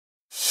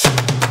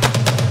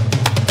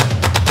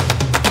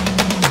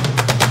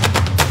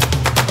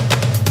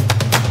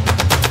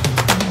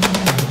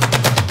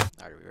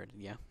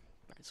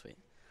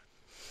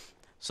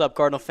What's up,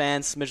 Cardinal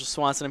fans? Mitchell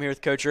Swanson. I'm here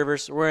with Coach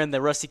Rivers. We're in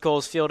the Rusty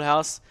Coles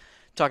Fieldhouse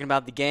talking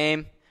about the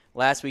game,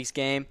 last week's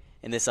game,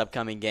 and this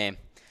upcoming game.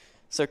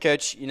 So,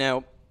 Coach,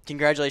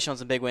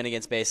 congratulations on the big win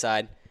against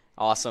Bayside.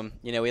 Awesome.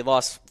 We had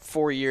lost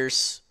 4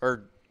 years,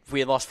 or we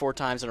had lost 4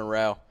 times in a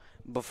row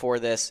before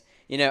this.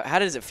 How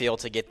does it feel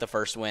to get the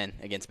first win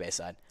against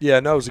Bayside?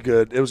 Yeah, no, it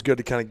was good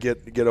to kind of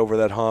get over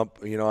that hump.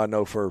 I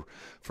know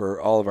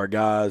for all of our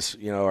guys,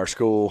 our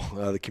school,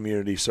 the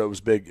community. So it was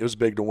big. It was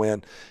big to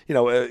win. We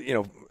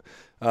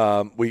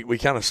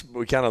kind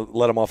of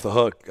let them off the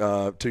hook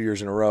 2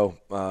 years in a row,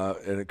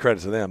 and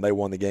credit to them, they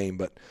won the game.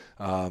 But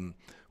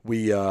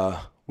we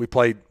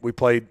played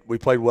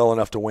well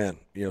enough to win.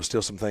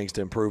 Still some things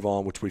to improve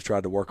on, which we've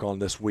tried to work on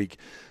this week.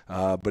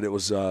 But it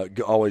was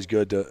always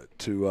good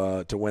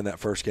to win that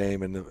first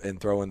game and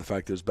throw in the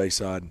fact that it was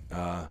Bayside.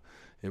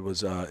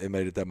 It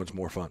made it that much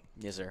more fun.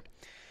 Yes, sir.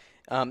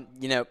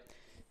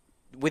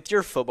 With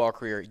your football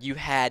career, you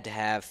had to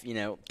have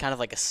kind of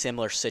like a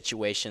similar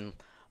situation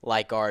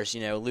like ours.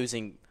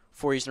 Losing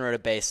 4 years in a row to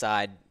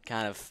Bayside,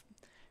 kind of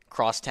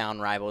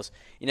crosstown rivals.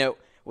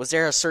 Was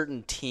there a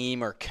certain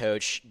team or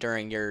coach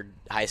during your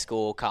high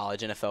school,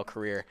 college, NFL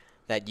career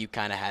that you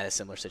kind of had a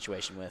similar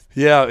situation with?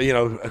 Yeah,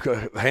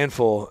 a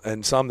handful,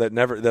 and some that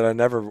I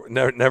never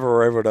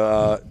were able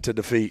to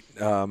defeat.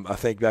 I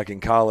think back in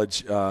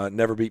college,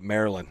 never beat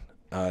Maryland.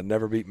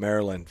 Never beat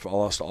Maryland.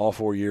 Lost all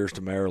 4 years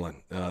to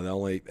Maryland. The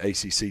only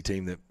ACC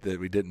team that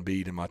we didn't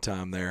beat in my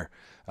time there.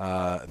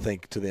 I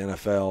think to the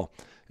NFL.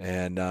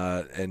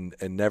 And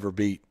never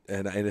beat,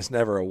 and it's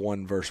never a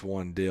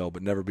 1-versus-1 deal,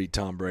 but never beat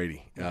Tom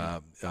Brady.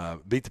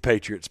 Beat the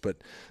Patriots, but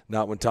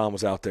not when Tom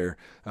was out there.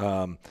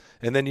 And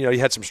then, you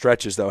had some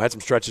stretches, though. Had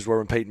some stretches where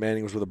when Peyton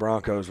Manning was with the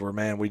Broncos where,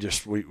 man,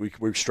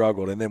 we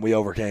struggled, and then we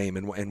overcame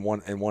and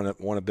won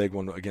a big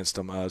one against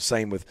them.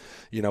 Same with,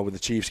 when the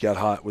Chiefs got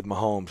hot with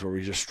Mahomes where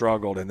we just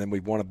struggled, and then we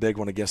won a big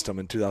one against them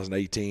in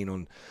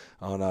 2018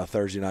 on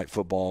Thursday Night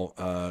Football.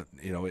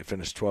 It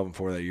finished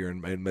 12-4 that year in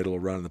the middle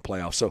of running the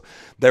playoffs. So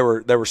there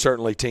were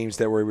certainly teams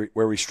that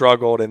where we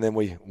struggled, and then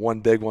we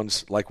won big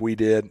ones like we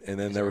did, and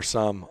then there were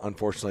some,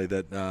 unfortunately,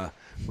 that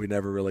we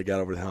never really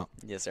got over the hump.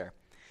 Yes, sir.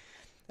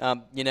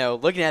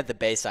 Looking at the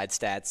Bayside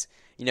stats,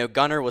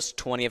 Gunner was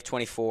 20 of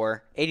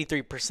 24,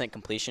 83%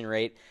 completion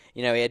rate.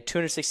 He had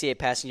 268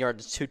 passing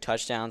yards and 2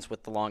 touchdowns,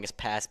 with the longest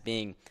pass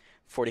being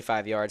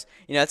 45 yards.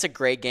 That's a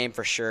great game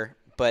for sure.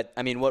 But,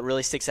 what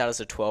really sticks out is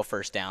the 12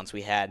 first downs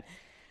we had,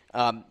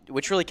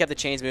 which really kept the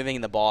chains moving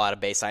and the ball out of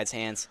Bayside's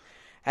hands.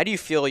 How do you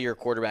feel your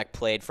quarterback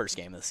played first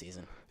game of the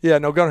season? Yeah,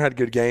 no, Gunner had a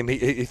good game.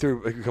 He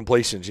threw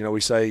completions.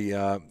 We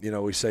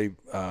say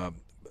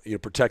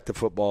protect the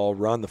football,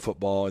 run the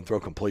football, and throw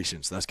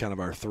completions. That's kind of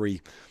our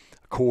 3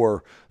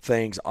 core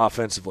things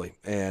offensively.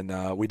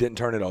 And we didn't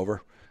turn it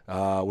over.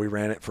 We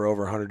ran it for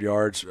over 100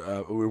 yards.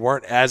 We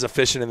weren't as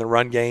efficient in the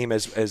run game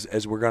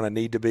as we're going to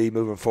need to be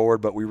moving forward,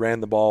 but we ran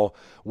the ball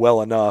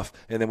well enough,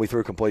 and then we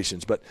threw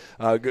completions. But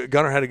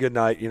Gunner had a good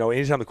night.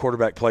 Anytime the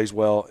quarterback plays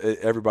well,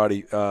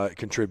 everybody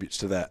contributes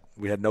to that.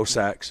 We had no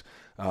sacks.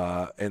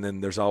 And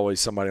then there's always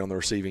somebody on the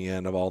receiving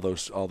end of all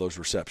those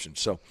receptions.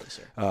 So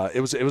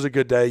it was a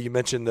good day. You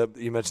mentioned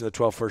the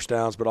 12 first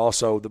downs, but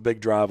also the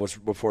big drive was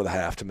before the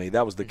half. To me,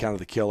 that was the kind of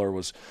the killer.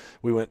 Was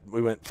we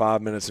went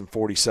 5 minutes and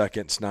 40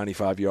 seconds,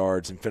 95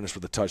 yards, and finished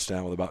with a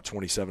touchdown with about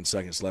 27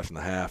 seconds left in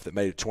the half. That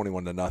made it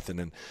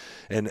 21-0.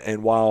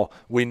 And while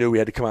we knew we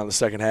had to come out in the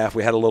second half,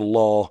 we had a little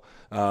lull.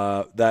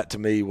 That to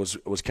me was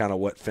kind of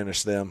what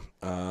finished them.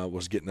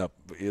 Was getting up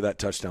that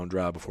touchdown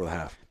drive before the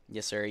half.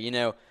 Yes, sir.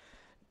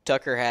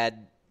 Tucker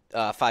had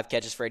 5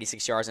 catches for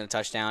 86 yards and a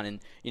touchdown.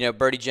 And,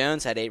 Birdie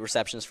Jones had 8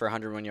 receptions for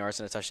 101 yards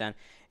and a touchdown.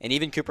 And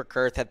even Cooper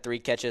Kurth had 3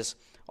 catches,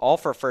 all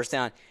for a first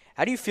down.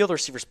 How do you feel the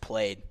receivers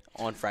played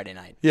on Friday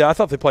night? Yeah, I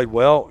thought they played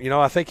well.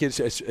 I think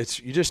it's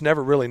you just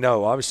never really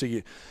know.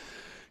 Obviously,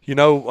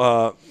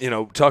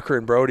 Tucker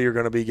and Brody are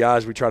going to be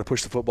guys we try to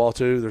push the football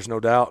to. There's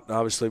no doubt,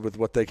 obviously, with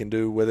what they can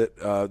do with it,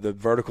 the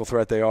vertical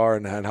threat they are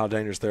and how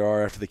dangerous they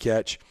are after the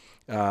catch.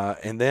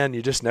 And then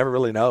you just never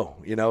really know,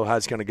 how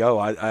it's going to go.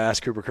 I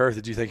asked Cooper Kurth,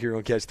 did you think you were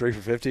going to catch 3 for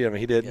 50?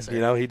 He didn't.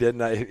 Yes, he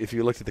didn't. If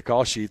you looked at the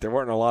call sheet, there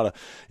weren't a lot of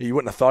 – you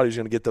wouldn't have thought he was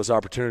going to get those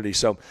opportunities.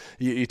 So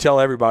you tell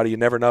everybody you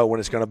never know when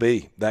it's going to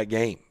be that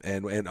game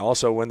and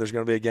also when there's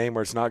going to be a game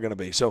where it's not going to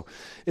be. So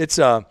it's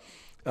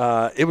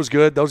it was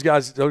good. Those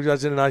guys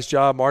did a nice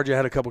job. Margie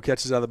had a couple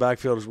catches out of the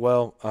backfield as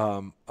well.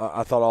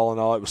 I thought all in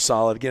all it was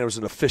solid. Again, it was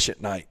an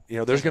efficient night.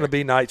 There's going to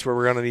be nights where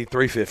we're going to need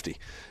 350,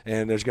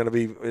 and there's going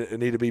to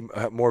need to be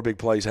more big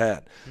plays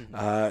had.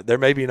 There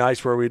may be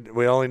nights where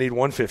we only need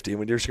 150, and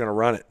we're just going to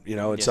run it.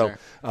 And yes, so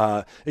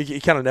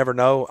you kind of never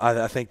know.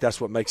 I think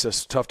that's what makes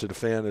us tough to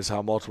defend is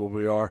how multiple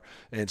we are,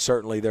 and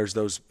certainly there's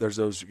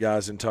those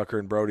guys in Tucker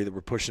and Brody that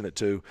we're pushing it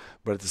to,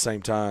 but at the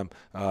same time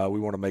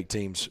we want to make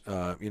teams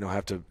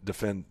have to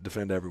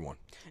defend everyone.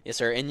 Yes,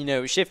 sir.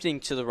 And, shifting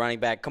to the running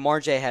back, Kamar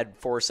J had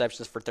 4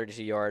 receptions for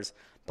 32 yards,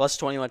 plus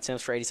 21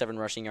 attempts for 87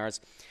 rushing yards.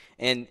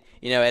 And,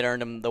 it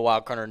earned him the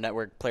Wild Card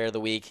Network Player of the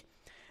Week.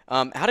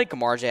 How did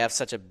Kamar J have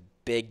such a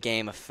big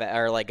game,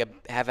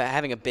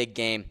 having a big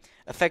game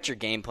affect your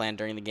game plan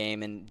during the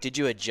game, and did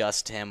you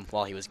adjust him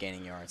while he was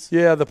gaining yards?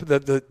 Yeah,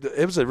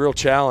 it was a real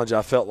challenge,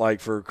 I felt like,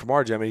 for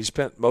Kamarja. I mean, he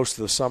spent most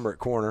of the summer at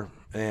corner,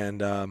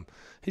 and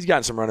he's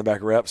gotten some running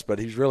back reps, but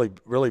he's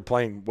really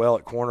playing well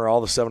at corner.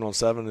 All the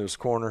 7-on-7 it was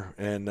corner,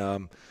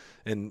 and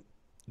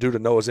due to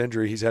Noah's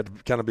injury, he's had to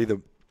kind of be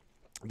the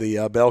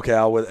bell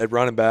cow at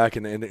running back,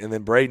 and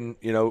then Braden,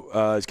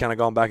 has kind of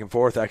gone back and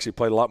forth. Actually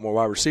played a lot more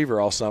wide receiver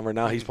all summer.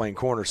 Now he's playing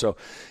corner. So,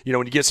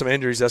 when you get some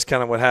injuries, that's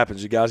kind of what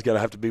happens. You guys got to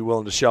have to be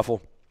willing to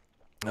shuffle.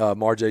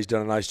 Marjay's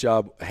done a nice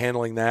job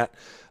handling that,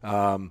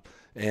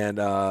 and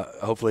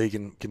hopefully he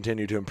can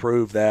continue to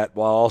improve that.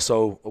 While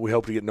also we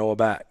hope to get Noah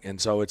back, and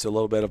so it's a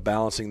little bit of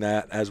balancing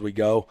that as we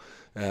go.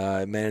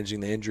 Managing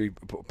the injury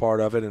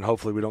part of it, and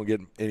hopefully we don't get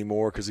any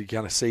more, because you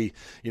kind of see,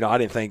 I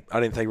didn't think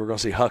we were going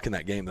to see Huck in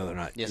that game the other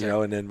night, yes,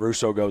 and then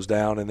Russo goes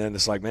down, and then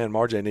it's like, man,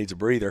 Marjay needs a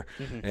breather,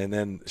 and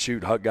then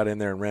Huck got in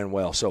there and ran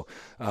well. So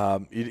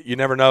you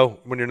never know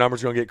when your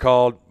number's going to get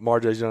called.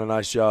 Marjay's done a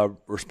nice job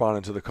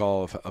responding to the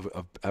call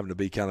of having to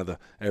be kind of the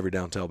every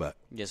down tailback.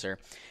 Yes, sir.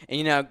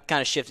 And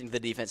kind of shifting to the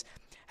defense.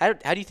 How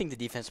do you think the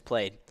defense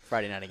played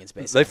Friday night against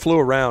Bayside? They flew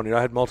around.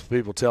 I had multiple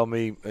people tell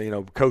me,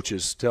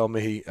 coaches tell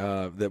me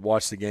that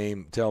watched the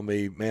game, tell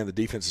me, man, the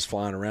defense is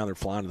flying around. They're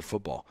flying to the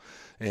football.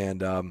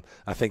 And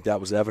I think that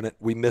was evident.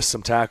 We missed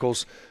some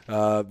tackles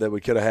that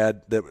we could have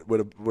had that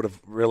would have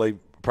really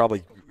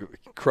probably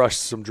crushed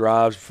some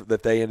drives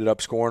that they ended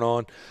up scoring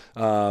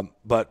on.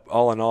 But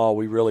all in all,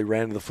 we really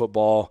ran to the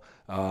football.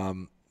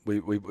 We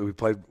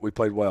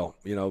played well.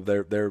 They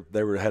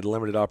had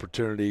limited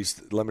opportunities,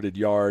 limited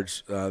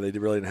yards. They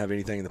really didn't have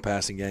anything in the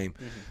passing game.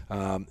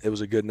 It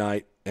was a good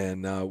night,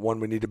 and one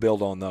we need to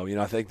build on, though.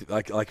 I think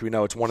like we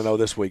know, it's 1-0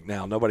 this week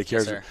now. Nobody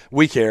cares. Yes,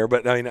 we care,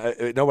 but I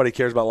mean nobody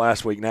cares about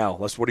last week now.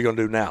 What are you going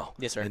to do now?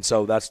 Yes, sir. And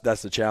so that's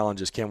the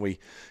challenge: is can we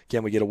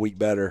get a week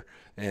better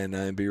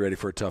and be ready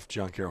for a tough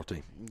John Carroll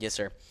team? Yes,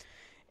 sir.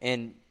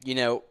 And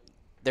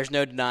there's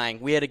no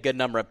denying we had a good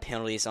number of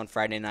penalties on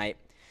Friday night.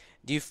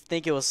 Do you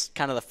think it was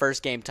kind of the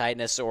first game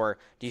tightness, or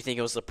do you think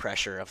it was the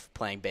pressure of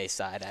playing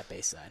Bayside at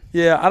Bayside?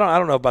 Yeah, I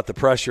don't know about the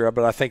pressure,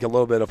 but I think a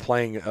little bit of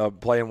playing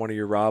one of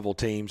your rival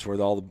teams where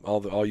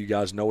all you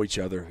guys know each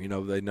other.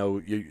 They know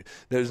you.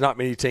 There's not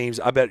many teams.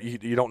 I bet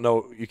you don't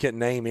know. You can't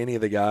name any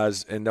of the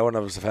guys, and no one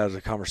of us have had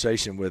a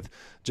conversation with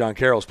John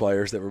Carroll's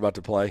players that we're about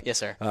to play. Yes,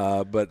 sir.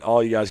 But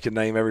all you guys can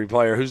name every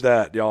player. Who's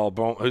that? Y'all?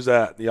 Who's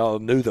that? Y'all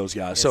knew those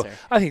guys. Yes, so sir.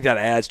 I think that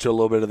adds to a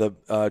little bit of the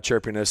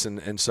chirpiness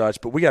and such.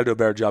 But we got to do a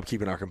better job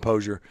keeping our composure.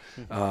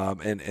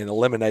 And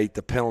eliminate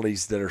the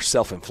penalties that are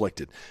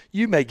self-inflicted.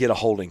 You may get a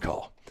holding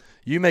call.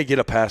 You may get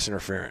a pass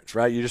interference,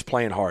 right? You're just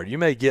playing hard. You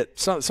may get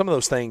some of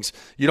those things.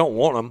 You don't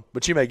want them,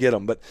 but you may get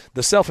them. But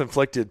the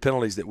self-inflicted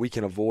penalties that we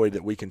can avoid,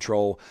 that we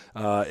control,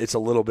 it's a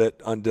little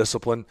bit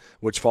undisciplined,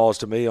 which falls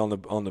to me on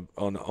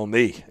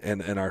me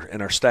and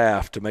our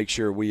staff to make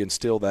sure we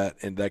instill that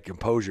and that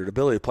composure, the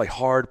ability to play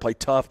hard, play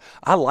tough.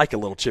 I like a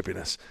little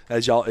chippiness,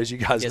 as you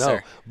guys yes, know,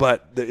 sir.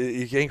 But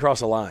you can't cross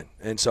a line,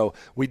 and so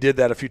we did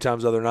that a few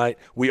times the other night.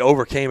 We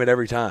overcame it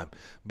every time.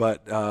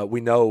 But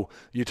we know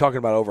you're talking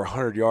about over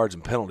 100 yards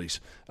and penalties.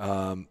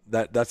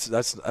 That's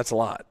a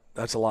lot.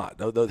 That's a lot.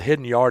 The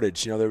hidden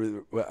yardage,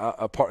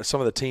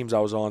 some of the teams I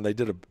was on, they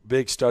did a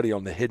big study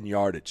on the hidden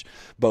yardage,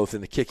 both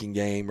in the kicking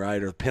game,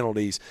 right, or the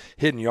penalties,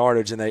 hidden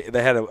yardage, and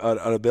they had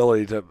an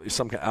ability to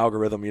some kind of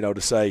algorithm,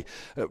 to say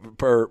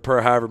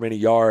per however many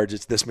yards,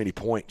 it's this many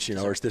points,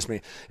 or it's this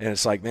many, and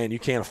it's like, man, you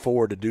can't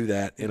afford to do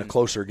that in a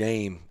closer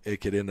game. It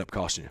could end up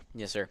costing you.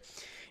 Yes, sir.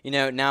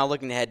 Now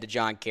looking ahead to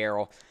John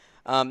Carroll.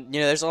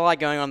 There's a lot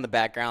going on in the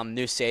background.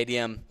 New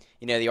stadium.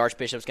 The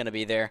Archbishop's going to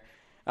be there.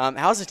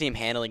 How's the team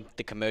handling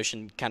the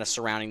commotion kind of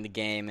surrounding the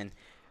game, and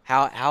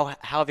how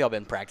have y'all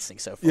been practicing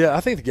so far? Yeah, I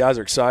think the guys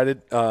are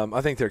excited.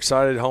 I think they're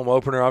excited. Home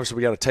opener, obviously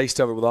we got a taste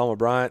of it with Alma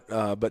Bryant,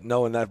 but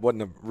knowing that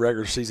wasn't a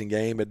regular season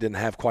game, it didn't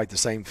have quite the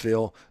same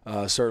feel.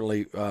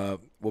 Certainly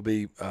will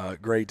be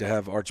great to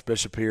have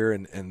Archbishop here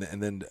and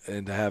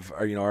to have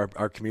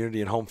our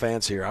community and home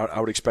fans here. I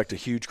would expect a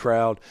huge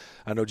crowd.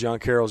 I know John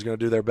Carroll is going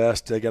to do their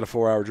best. They got a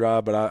 4-hour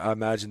drive, but I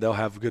imagine they'll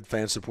have good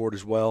fan support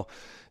as well.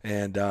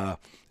 And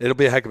it'll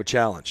be a heck of a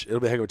challenge.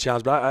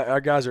 But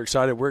our guys are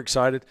excited. We're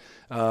excited.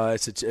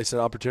 It's an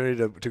opportunity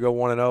to go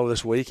 1-0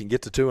 this week and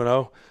get to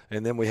 2-0,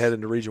 and then we head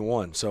into Region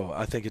 1. So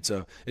I think it's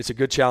a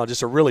good challenge.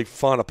 It's a really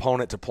fun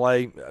opponent to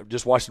play.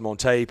 Just watching them on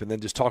tape and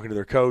then just talking to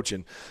their coach,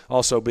 and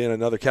also being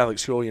another Catholic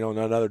school,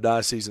 another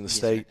diocese in the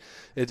state.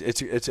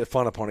 It's a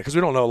fun opponent because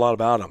we don't know a lot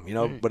about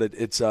them, But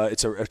it's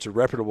a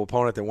reputable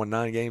opponent. They won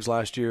 9 games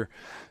last year,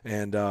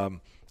 and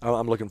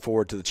I'm looking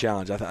forward to the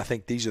challenge. I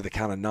think these are the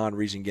kind of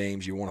non-region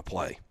games you want to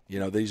play.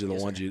 These are the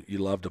ones you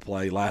love to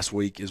play. Last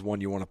week is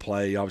one you want to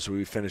play. Obviously,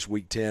 we finished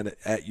Week 10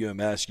 at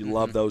UMS. You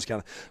love those kind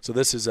of – so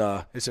this is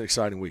it's an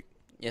exciting week.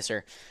 Yes,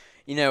 sir.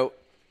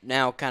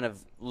 Now kind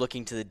of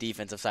looking to the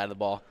defensive side of the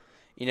ball,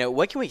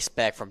 what can we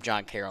expect from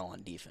John Carroll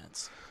on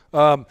defense?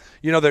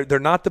 They're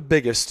not the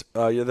biggest.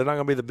 They're not going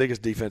to be the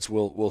biggest defense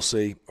we'll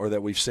see or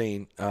that we've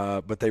seen.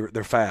 But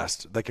they're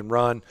fast. They can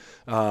run.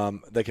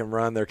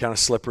 They're kind of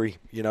slippery.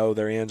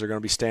 Their ends are going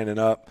to be standing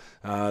up.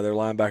 Their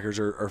linebackers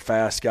are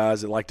fast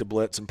guys that like to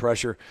blitz and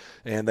pressure,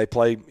 and they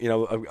play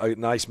a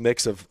nice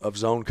mix of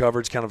zone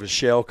coverage, kind of a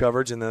shell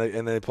coverage, and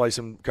then they play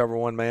some cover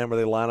one man where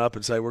they line up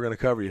and say we're going to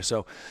cover you.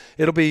 So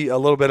it'll be a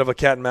little bit of a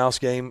cat and mouse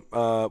game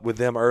with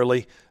them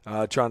early.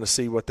 Trying to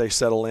see what they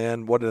settle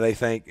in. What do they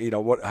think?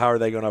 How are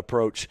they going to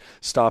approach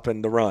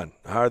stopping the run?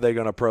 How are they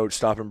going to approach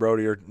stopping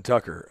Brody or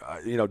Tucker?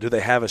 Do they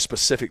have a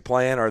specific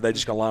plan, or are they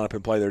just going to line up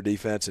and play their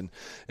defense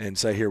and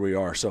say, here we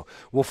are? So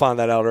we'll find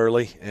that out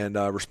early and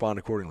respond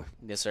accordingly.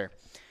 Yes, sir.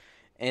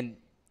 And,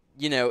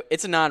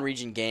 it's a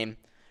non-region game.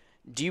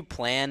 Do you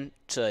plan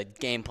to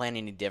game plan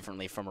any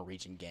differently from a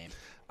region game?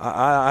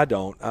 I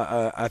don't.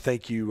 I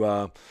think you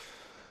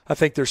I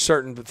think there's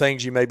certain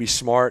things you may be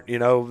smart,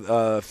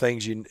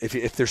 things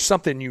if there's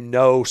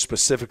something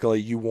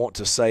specifically you want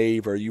to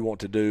save or you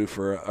want to do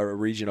for a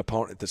region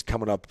opponent that's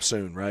coming up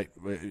soon, right?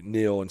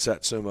 Neal and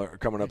Satsuma are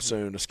coming up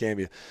soon,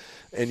 Escambia,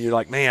 and you're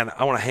like, man,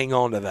 I want to hang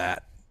on to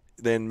that,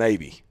 then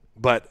maybe.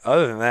 But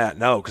other than that,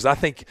 no, because I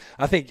think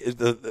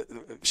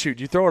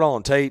you throw it all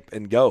on tape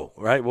and go,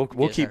 right? We'll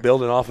yes, keep sir.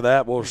 building off of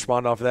that. We'll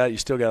respond off of that. You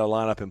still got to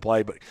line up and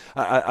play. But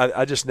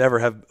I just never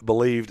have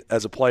believed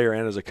as a player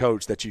and as a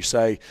coach that you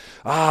say,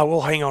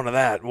 we'll hang on to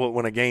that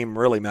when a game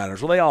really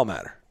matters. Well, they all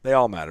matter. They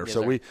all matter. Yes,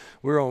 so sir.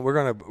 we're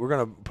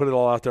gonna put it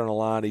all out there on the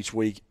line each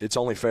week. It's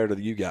only fair to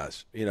you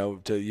guys.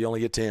 You only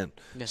get 10.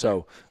 Yes,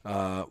 so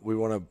we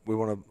want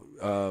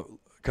to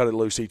cut it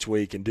loose each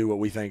week and do what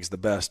we think is the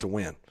best to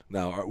win.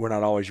 Now, we're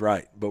not always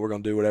right, but we're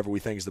going to do whatever we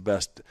think is the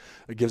best.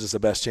 It gives us the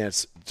best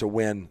chance to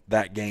win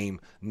that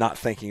game, not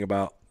thinking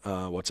about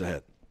what's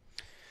ahead.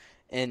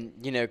 And,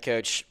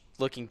 Coach,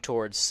 looking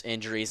towards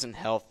injuries and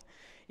health,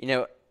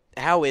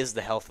 how is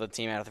the health of the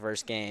team out of the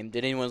first game?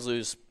 Did anyone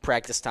lose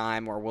practice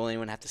time, or will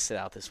anyone have to sit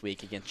out this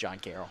week against John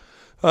Carroll?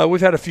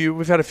 We've had a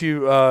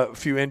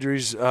few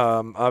injuries.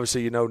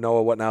 Obviously,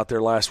 Noah wasn't out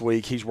there last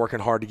week. He's working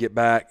hard to get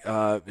back.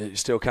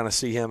 Still kind of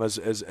see him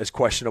as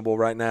questionable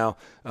right now.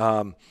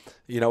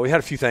 We had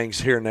a few things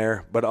here and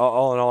there, but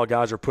all in all,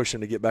 guys are pushing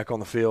to get back on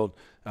the field,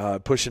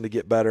 pushing to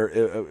get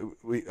better.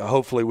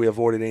 Hopefully we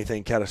avoided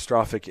anything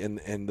catastrophic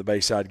in the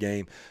Bayside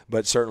game,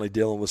 but certainly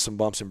dealing with some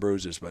bumps and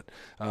bruises. But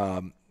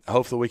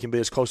hopefully we can be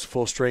as close to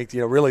full strength.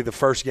 Really the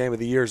first game of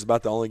the year is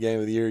about the only game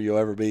of the year you'll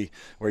ever be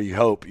where you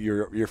hope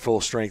you're full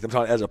strength. I'm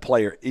talking as a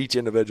player, each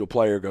individual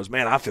player goes,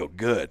 man, I feel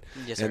good.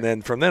 Yes, sir. And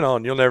then from then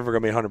on, you're never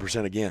going to be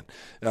 100% again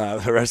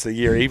the rest of the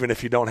year. Even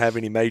if you don't have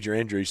any major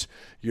injuries,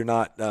 you're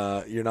not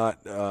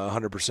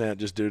 100%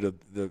 just due to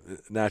the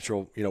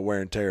natural wear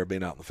and tear of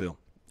being out in the field.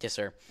 Yes,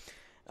 sir.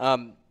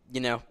 Thank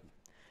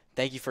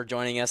you for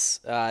joining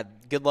us.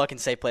 Good luck and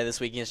safe play this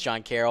week against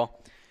John Carroll.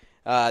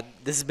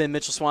 This has been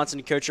Mitchell Swanson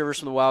and Coach Rivers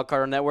from the Wild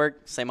Cardinal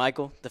Network. St.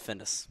 Michael,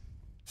 defend us.